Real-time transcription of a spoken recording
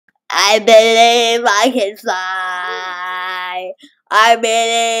I believe I can fly. I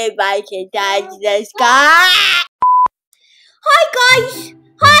believe I can touch the sky.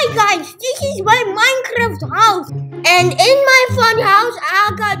 Hi guys, this is my Minecraft house. And in my fun house,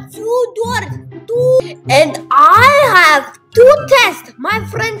 I got 2 doors. And I have 2 tests. My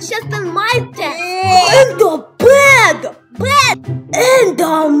friend's test and my test. And the bed. And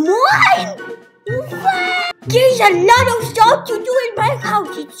the mine. There's a lot of stuff to do in my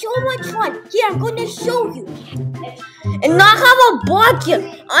house. It's so much fun. Here, I'm gonna show you. And I have a bucket.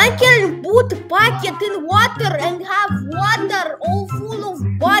 I can put bucket in water and have water all full of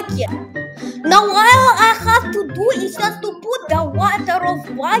bucket. Now all I have to do is just to put the water of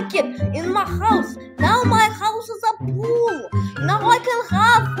bucket in my house. Now my house is a pool. Now I can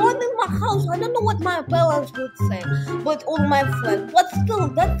have fun in my house. I don't know what my parents would say, but all my friends. But still,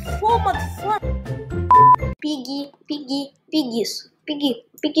 that's so much fun. Piggies. Piggies.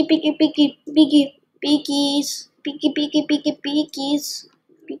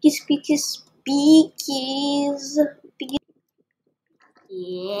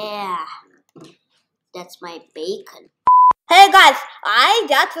 Yeah, that's my bacon. Hey guys, I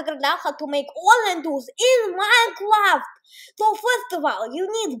just figured out how to make Allen tools in Minecraft. So first of all, you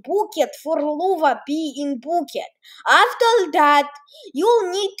need bucket for lava be in bucket. After that,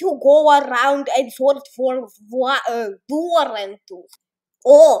 you need to go around and search for Allen tools.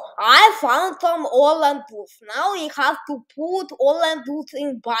 Oh, I found some Allen tools. Now we have to put Allen tools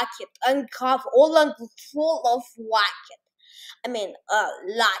in bucket and have Allen tools full of lacket. Now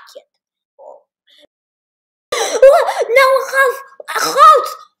I have a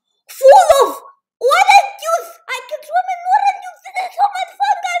house full of orange juice. I can swim in orange juice. This is so much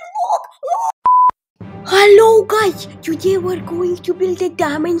fun, guys. Look. Hello, guys. Today we're going to build a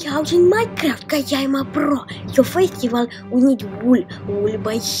diamond house in Minecraft. Guys, I'm a pro. So first of all, we need wool. Wool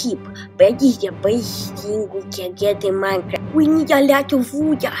by sheep. That is the best thing we can get in Minecraft. We need a lot of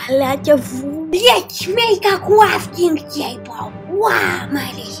wood. Let's make a crafting table. Wow,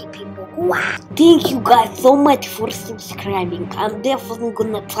 my lazy people. Wow. Thank you guys so much for subscribing. I'm definitely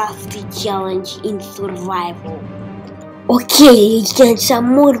gonna craft the challenge in survival. Okay, let's get some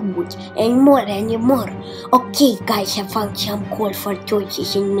more wood and more. Okay, guys, I found some coal for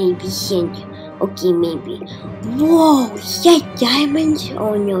torches and maybe sand. Okay, maybe. Whoa, is that diamonds?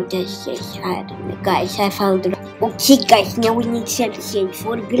 Oh no, that's just, I don't know. Guys, I found it. Okay, guys, now we need some sand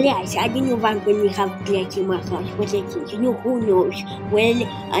for glass. I don't know if I'm going to have glass in my house, but I think, who knows? Well,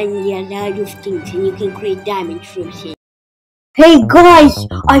 I need a lot of things, and you can create diamonds from sand. Hey guys,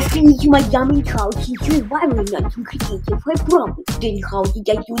 I finished my diamond house in survival, not in creative. I promise. Then how did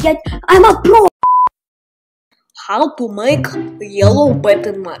I do that? I'm a pro! How to make a yellow bed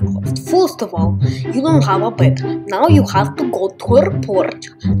in Minecraft. First of all, you don't have a bed. Now you have to go to your porch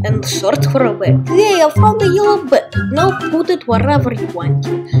and search for a bed. Hey, I found a yellow bed. Now put it wherever you want.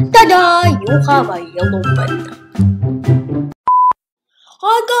 Ta-da! You have a yellow bed.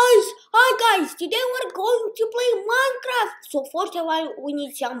 Hi guys, today we're going to play Minecraft. So first of all, we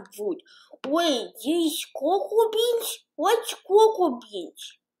need some wood. Wait, these cocoa beans? What's cocoa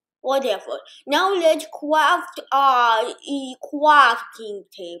beans? Whatever. Now let's craft a crafting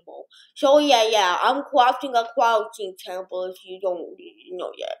table. So yeah, I'm crafting a crafting table if you don't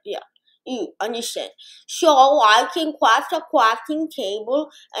know yet. Yeah. You understand. So I can craft a crafting table,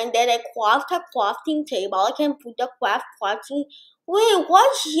 and then I craft a crafting table. I can put the crafting. Wait,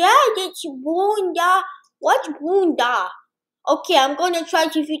 what's that? It's Bunda. What's Bunda? Okay, I'm gonna try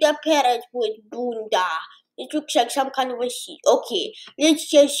to feed the parrots with Bunda. It looks like some kind of a seed. Okay, let's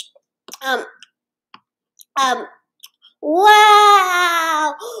just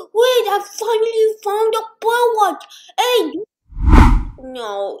wow! Wait, I finally found a parrot. Hey,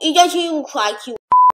 no, it doesn't look like you.